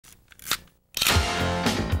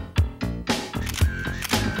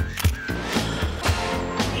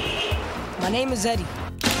My name is Eddie.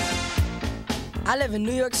 I live in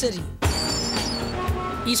New York City.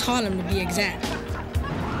 East Harlem, to be exact.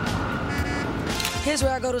 Here's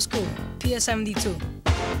where I go to school, PS 72.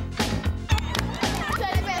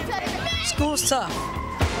 School's tough,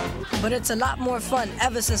 but it's a lot more fun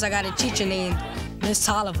ever since I got a teacher named Miss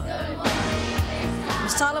Tolliver.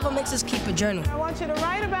 Miss Tolliver makes us keep a journal. I want you to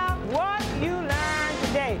write about what you learned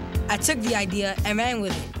today. I took the idea and ran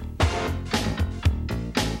with it.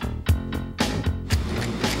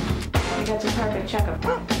 You got your perfect checkup.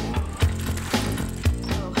 Oh,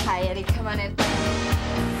 hi, Eddie. Come on in.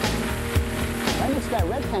 Right next to that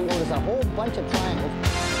rectangle, there's a whole bunch of triangles.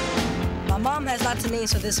 My mom has lots of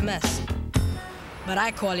names for this mess, but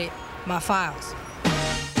I call it my files.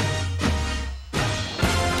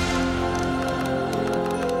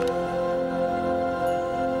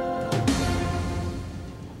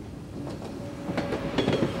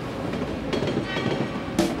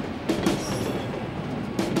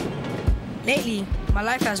 Lately, my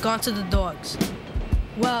life has gone to the dogs.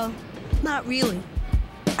 Well, not really.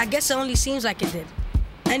 I guess it only seems like it did.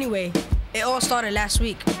 Anyway, it all started last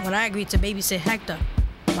week when I agreed to babysit Hector,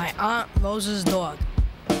 my Aunt Rosa's dog.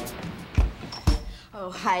 Oh,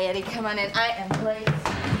 hi, Eddie. Come on in. I am late.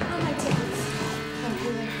 Oh, my tickets. Oh,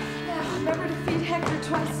 here. Now, remember to feed Hector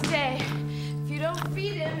twice a day. If you don't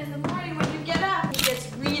feed him in the morning when you get up, he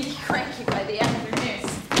gets really cranky by the afternoon.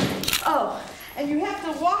 Oh, and you have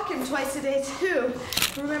to walk him twice a day, too.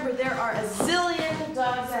 Remember, there are a zillion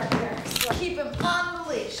dogs out there, so keep him on the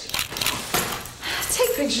leash.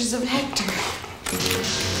 Take pictures of Hector.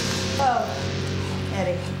 Oh,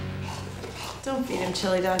 Eddie, don't feed him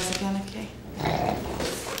chili dogs again, okay?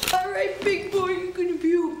 All right, big boy, you're gonna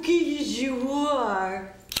be okay as you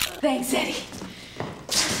are. Thanks, Eddie.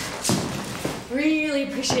 Really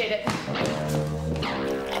appreciate it.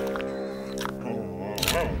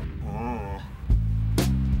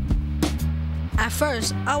 At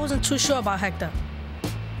first, I wasn't too sure about Hector,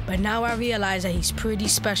 but now I realize that he's pretty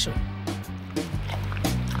special.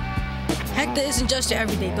 Hector isn't just your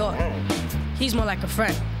everyday dog. He's more like a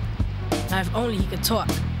friend. Now, if only he could talk.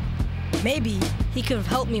 Maybe he could have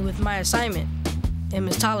helped me with my assignment in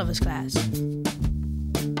Miss Tolliver's class.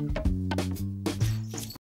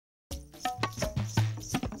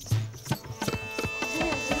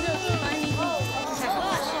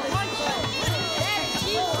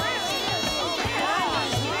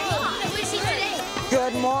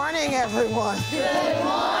 Good morning, everyone. Good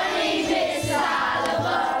morning, Miss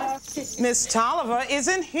Tolliver. Miss Tolliver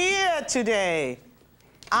isn't here today.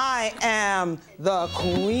 I am the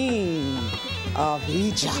Queen of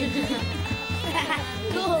Egypt.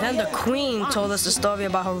 Then the Queen told us the story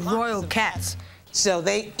about her royal cats. So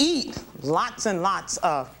they eat lots and lots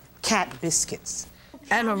of cat biscuits.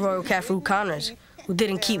 And her royal cat fruit counters, who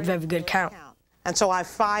didn't keep very good count. And so I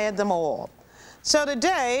fired them all. So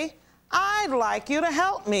today, I'd like you to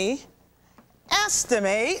help me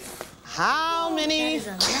estimate how many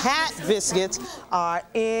cat biscuits are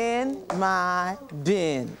in my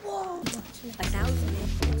bin.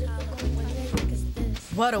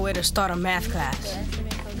 What a way to start a math class.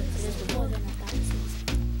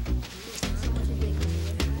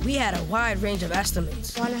 We had a wide range of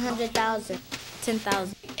estimates. 100,000,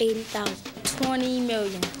 10,000, 80,000, 20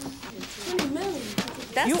 million. 20 million?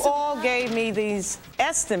 You all gave me these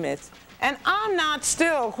estimates, and I'm not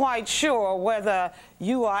still quite sure whether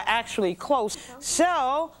you are actually close.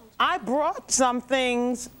 So I brought some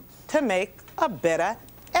things to make a better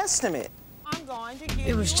estimate.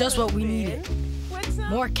 It was just what we needed.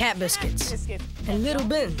 More cat biscuits and little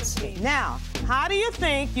bins. Now, how do you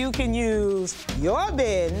think you can use your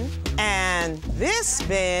bin and this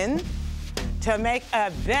bin to make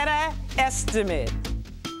a better estimate?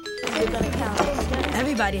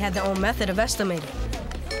 Everybody had their own method of estimating.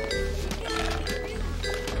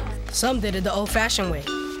 Some did it the old-fashioned way.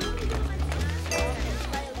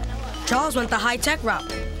 Charles went the high-tech route.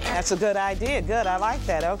 That's a good idea. Good, I like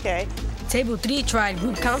that. Okay. Table 3 tried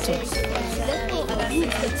group counting.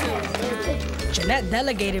 Jeanette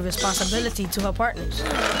delegated responsibility to her partners.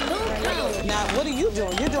 Now, what are you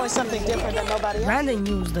doing? You're doing something different than nobody else. Brandon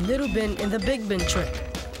used the little bin in the big bin trick.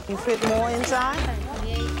 You fit more inside?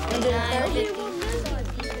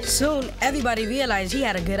 Soon, everybody realized he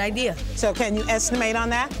had a good idea. So can you estimate on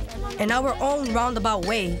that? In our own roundabout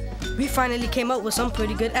way, we finally came up with some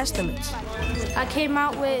pretty good estimates. I came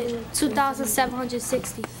out with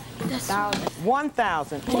 2,760.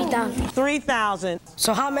 1,000. 3,000. 3,000.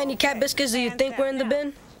 So how many cat biscuits do you think were in the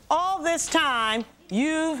bin? All this time,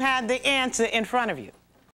 you've had the answer in front of you.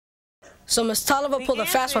 So Miss Tolliver pulled a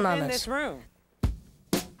fast one on us.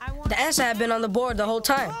 The answer had been on the board the whole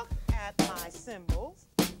time. symbols.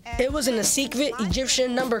 It was in a secret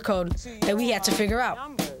Egyptian number code that we had to figure out.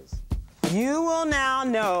 You will now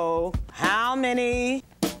know how many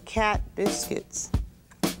cat biscuits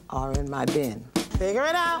are in my bin. Figure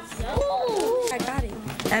it out. Ooh, I got it.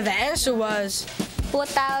 And the answer was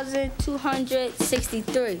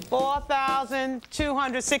 4,263.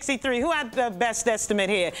 4,263. Who had the best estimate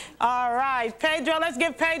here? All right, Pedro, let's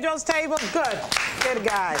give Pedro's table. Good. Good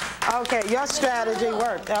guy. Okay, your strategy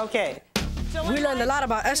worked. Okay. we learned a lot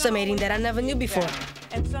about estimating that I never knew before.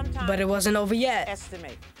 But it wasn't over yet.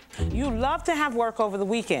 Estimate. You love to have work over the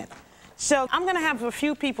weekend. So I'm going to have a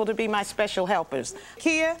few people to be my special helpers.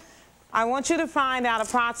 Kia, I want you to find out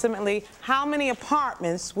approximately how many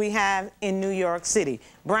apartments we have in New York City.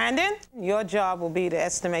 Brandon, your job will be to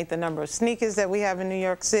estimate the number of sneakers that we have in New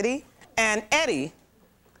York City. And Eddie,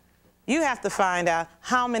 you have to find out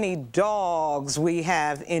how many dogs we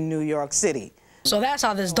have in New York City. So that's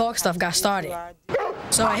how this dog stuff got started.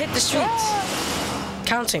 So I hit the streets,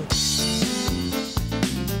 counting.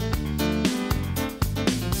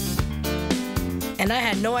 And I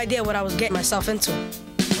had no idea what I was getting myself into.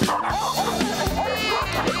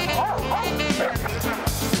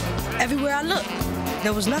 Everywhere I looked,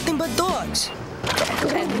 there was nothing but dogs.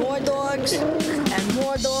 And more dogs, and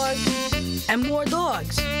more dogs, and more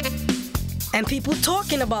dogs. And people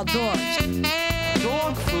talking about dogs.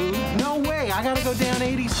 Dog food? No way. I gotta go down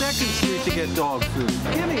 82nd Street to get dog food.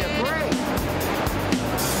 Give me a break.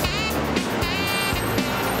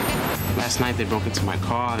 Last night they broke into my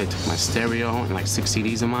car, they took my stereo and like 6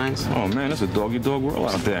 CDs of mine. Oh man, that's a doggy-dog world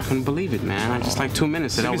out there. I couldn't believe it, man. I just like 2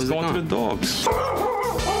 minutes and that was going gone. to the dogs.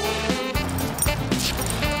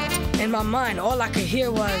 In my mind, all I could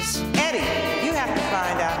hear was, Eddie, you have to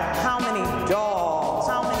find out how many dogs,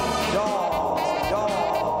 how many dogs.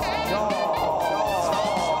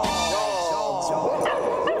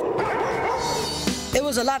 It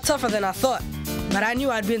was a lot tougher than I thought, but I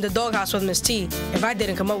knew I'd be in the doghouse with Miss T if I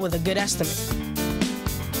didn't come up with a good estimate.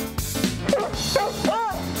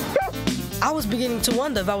 I was beginning to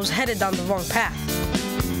wonder if I was headed down the wrong path.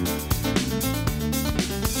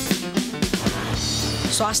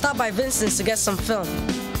 So I stopped by Vincent's to get some film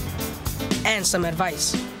and some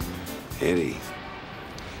advice. Eddie,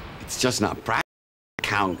 it's just not practical to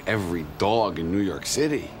count every dog in New York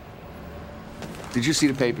City. Did you see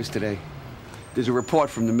the papers today? There's a report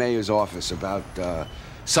from the mayor's office about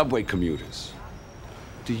subway commuters.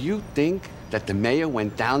 Do you think that the mayor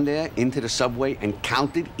went down there into the subway and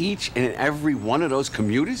counted each and every one of those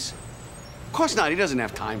commuters? Of course not. He doesn't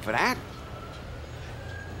have time for that.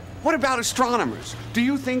 What about astronomers? Do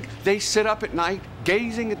you think they sit up at night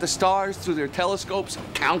gazing at the stars through their telescopes,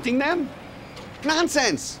 counting them?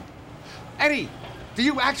 Nonsense. Eddie, do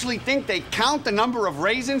you actually think they count the number of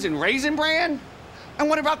raisins in Raisin Bran? And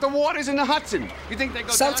what about the waters in the Hudson? You think they go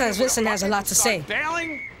Sometimes down Vincent has a lot to say.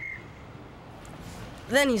 Bailing?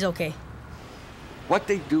 Then he's okay. What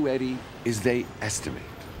they do, Eddie, is they estimate.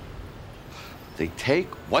 They take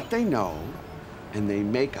what they know and they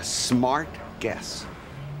make a smart guess.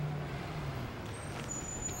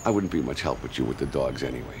 I wouldn't be much help with you with the dogs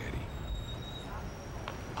anyway, Eddie.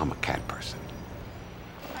 I'm a cat person.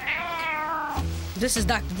 This is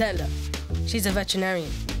Dr. Della. She's a veterinarian,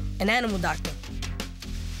 an animal doctor.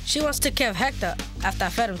 She once took care of Hector after I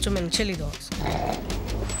fed him too many chili dogs.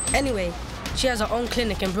 Anyway, she has her own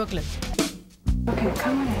clinic in Brooklyn. Okay,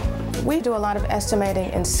 come on in. We do a lot of estimating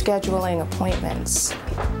and scheduling appointments.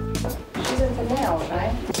 She's in for nails,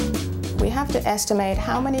 right? We have to estimate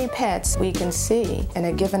how many pets we can see in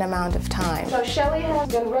a given amount of time. So Shelley has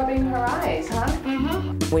been rubbing her eyes, huh?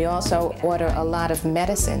 Mm-hmm. We also order a lot of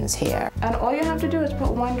medicines here. And all you have to do is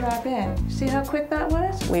put 1 drop in. See how quick that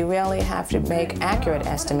was? We really have to make accurate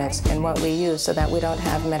estimates in what we use so that we don't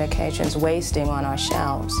have medications wasting on our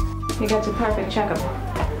shelves. You got your perfect checkup.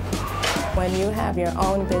 When you have your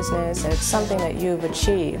own business, it's something that you've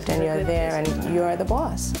achieved and you're there and you're the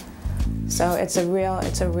boss. So it's a real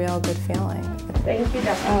good feeling. Thank you,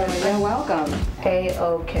 Dr. Oh, you're welcome.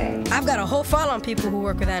 A-OK. I've got a whole file on people who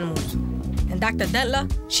work with animals. And Dr. Della,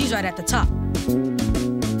 she's right at the top.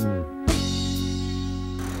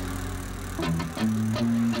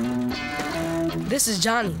 This is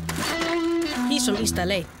Johnny. He's from East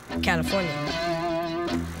LA, California.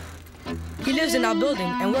 He lives in our building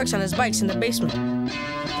and works on his bikes in the basement.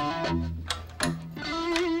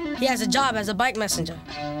 He has a job as a bike messenger.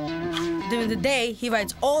 During the day, he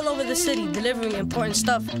rides all over the city delivering important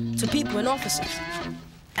stuff to people in offices.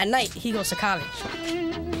 At night, he goes to college.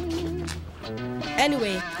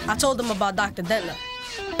 Anyway, I told him about Dr. Dentler.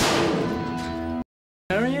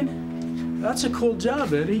 Marion, that's a cool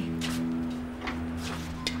job, Eddie.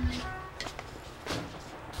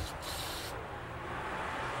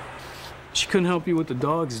 couldn't help you with the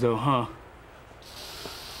dogs, though, huh?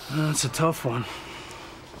 That's a tough one.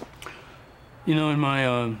 You know, in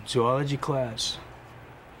my zoology class,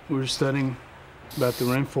 we were studying about the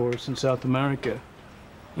rainforest in South America.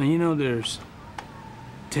 And you know, there's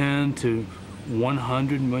 10 to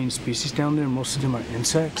 100 million species down there, and most of them are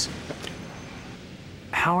insects.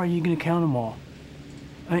 How are you going to count them all?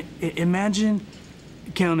 Imagine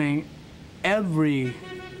counting every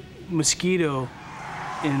mosquito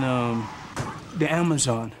in the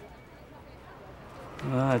Amazon.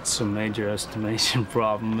 Well, that's a major estimation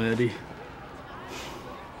problem, Eddie.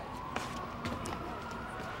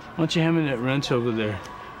 Why don't you hand me that wrench over there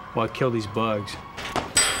while I kill these bugs?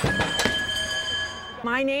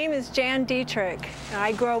 My name is Jan Dietrich, and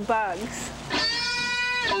I grow bugs.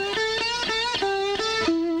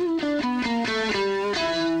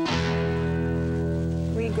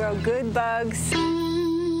 We grow good bugs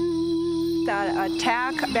that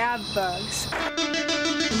attack bad bugs.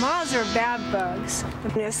 Moths are bad bugs.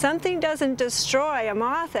 If something doesn't destroy a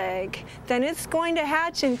moth egg, then it's going to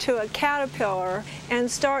hatch into a caterpillar and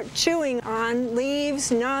start chewing on leaves,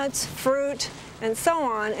 nuts, fruit, and so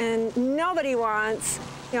on, and nobody wants,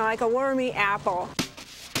 you know, like a wormy apple.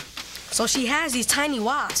 So she has these tiny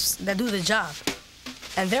wasps that do the job,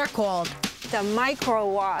 and they're called the micro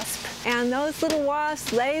wasp. And those little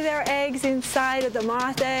wasps lay their eggs inside of the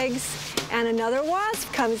moth eggs, and another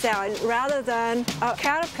wasp comes out rather than a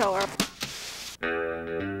caterpillar.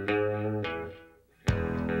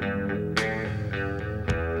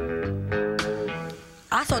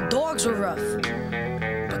 I thought dogs were rough.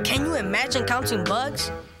 But can you imagine counting bugs?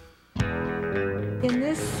 In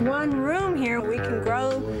this one room here, we can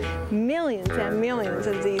grow millions and millions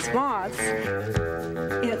of these moths.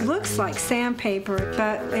 It looks like sandpaper,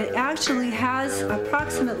 but it actually has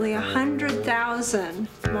approximately 100,000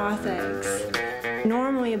 moth eggs.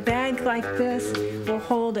 Normally, a bag like this will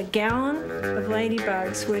hold a gallon of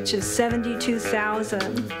ladybugs, which is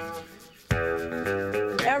 72,000.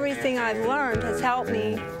 Everything I've learned has helped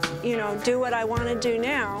me, you know, do what I want to do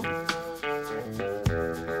now.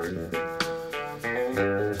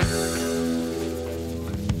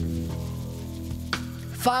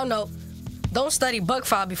 File note, don't study bug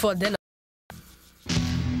file before dinner.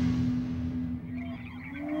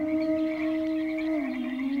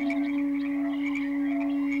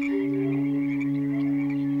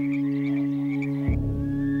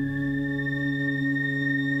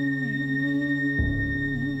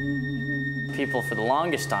 People for the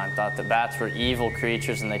longest time thought that bats were evil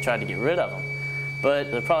creatures and they tried to get rid of them.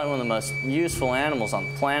 But they're probably one of the most useful animals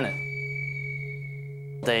on the planet.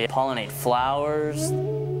 They pollinate flowers.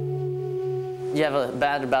 You have a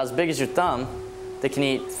bat about as big as your thumb. They can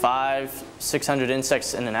eat 500-600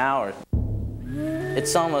 insects in an hour.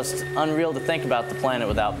 It's almost unreal to think about the planet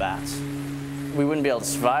without bats. We wouldn't be able to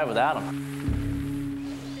survive without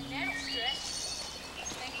them.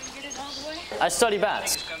 I study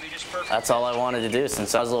bats. That's all I wanted to do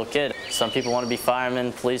since I was a little kid. Some people want to be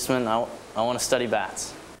firemen, policemen. I want to study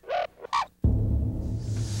bats.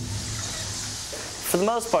 For the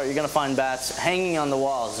most part, you're going to find bats hanging on the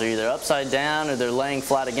walls. They're either upside down or they're laying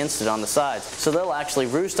flat against it on the sides. So they'll actually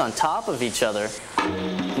roost on top of each other.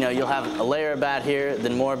 You know, you'll have a layer of bat here,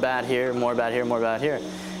 then more bat here, more bat here, more bat here.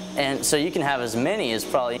 And so you can have as many as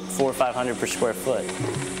probably 400 or 500 per square foot.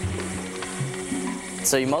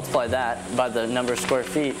 So you multiply that by the number of square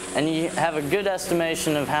feet, and you have a good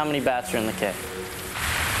estimation of how many bats are in the cave.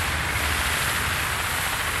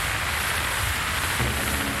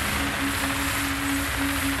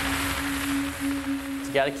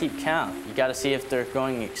 You got to keep count. You got to see if they're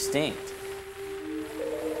going extinct.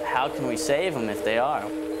 How can we save them if they are?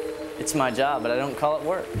 It's my job, but I don't call it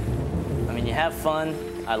work. I mean, you have fun.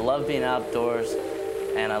 I love being outdoors,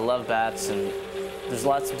 and I love bats, and there's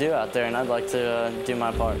lots to do out there, and I'd like to do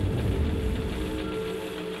my part.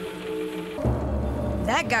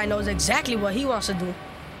 That guy knows exactly what he wants to do.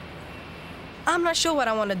 I'm not sure what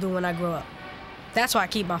I want to do when I grow up. That's why I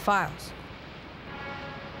keep my files.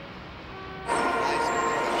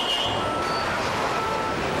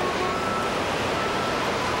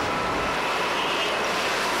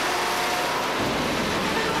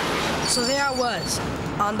 So there I was,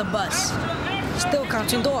 on the bus, still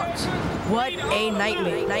counting dogs. What a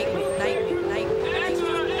nightmare, nightmare, nightmare, nightmare.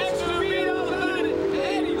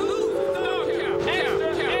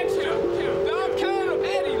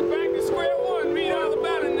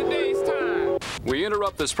 We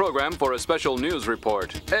interrupt this program for a special news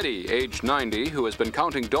report. Eddie, age 90, who has been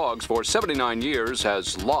counting dogs for 79 years,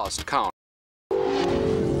 has lost count.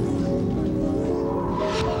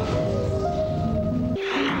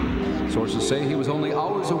 Sources say he was only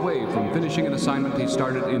hours away from finishing an assignment he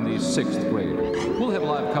started in the 6th grade. We'll have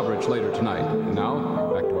live coverage later tonight. And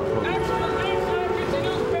now, back to our program.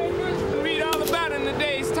 Read all about it in the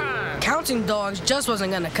day's time. Counting dogs just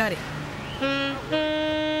wasn't gonna cut it.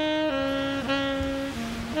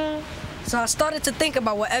 So I started to think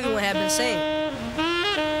about what everyone had been saying.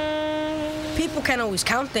 People can't always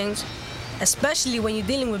count things, especially when you're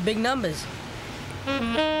dealing with big numbers.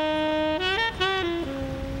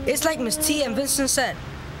 It's like Miss T and Vincent said,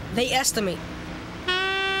 they estimate.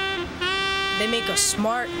 They make a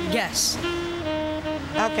smart guess.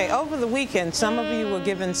 Okay, over the weekend, some of you were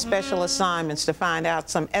given special assignments to find out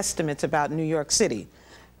some estimates about New York City.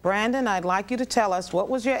 Brandon, I'd like you to tell us what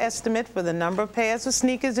was your estimate for the number of pairs of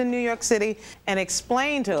sneakers in New York City and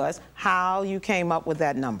explain to us how you came up with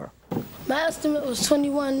that number. My estimate was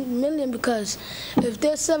 21 million because if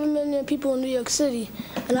there's 7 million people in New York City,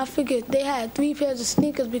 and I figured they had 3 pairs of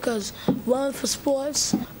sneakers because one for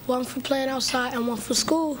sports, one for playing outside, and one for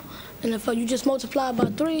school. And if you just multiply by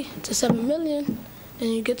 3 to 7 million, and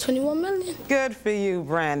you get 21 million. Good for you,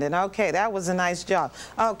 Brandon. Okay, that was a nice job.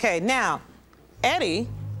 Okay, now, Eddie,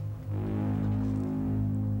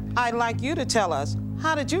 I'd like you to tell us,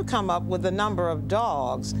 how did you come up with the number of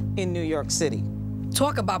dogs in New York City?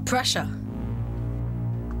 Talk about pressure.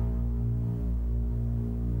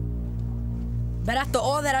 But after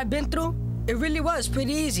all that I've been through, it really was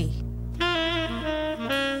pretty easy.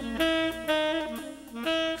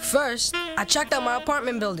 First, I checked out my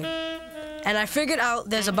apartment building, and I figured out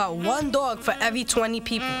there's about 1 dog for every 20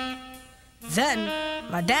 people. Then,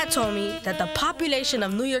 my dad told me that the population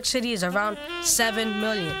of New York City is around 7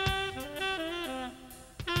 million.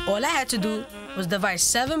 All I had to do was divide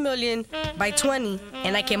 7 million by 20,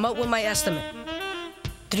 and I came up with my estimate.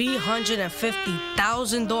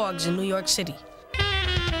 350,000 dogs in New York City.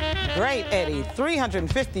 Great, Eddie.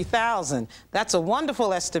 350,000. That's a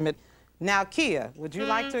wonderful estimate. Now, Kia, would you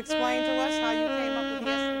like to explain to us how you came up with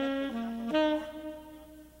the estimate?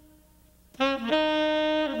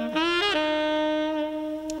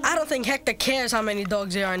 I don't think Hector cares how many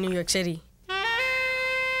dogs there are in New York City.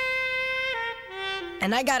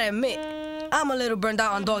 And I gotta admit, I'm a little burned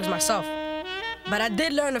out on dogs myself. But I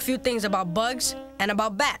did learn a few things about bugs and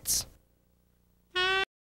about bats.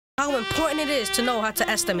 How important it is to know how to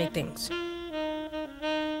estimate things.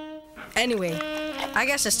 Anyway, I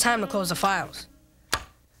guess it's time to close the files.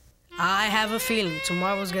 I have a feeling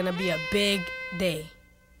tomorrow's gonna be a big day.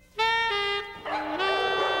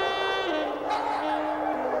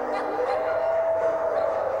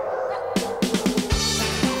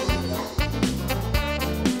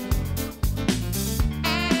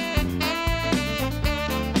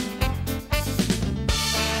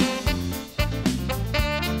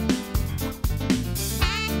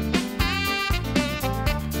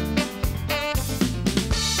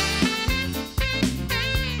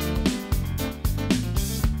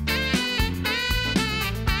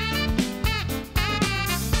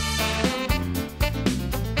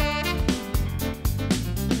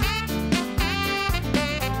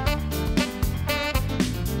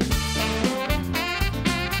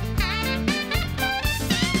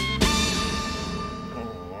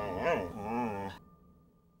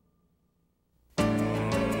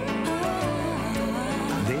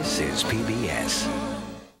 This is PBS.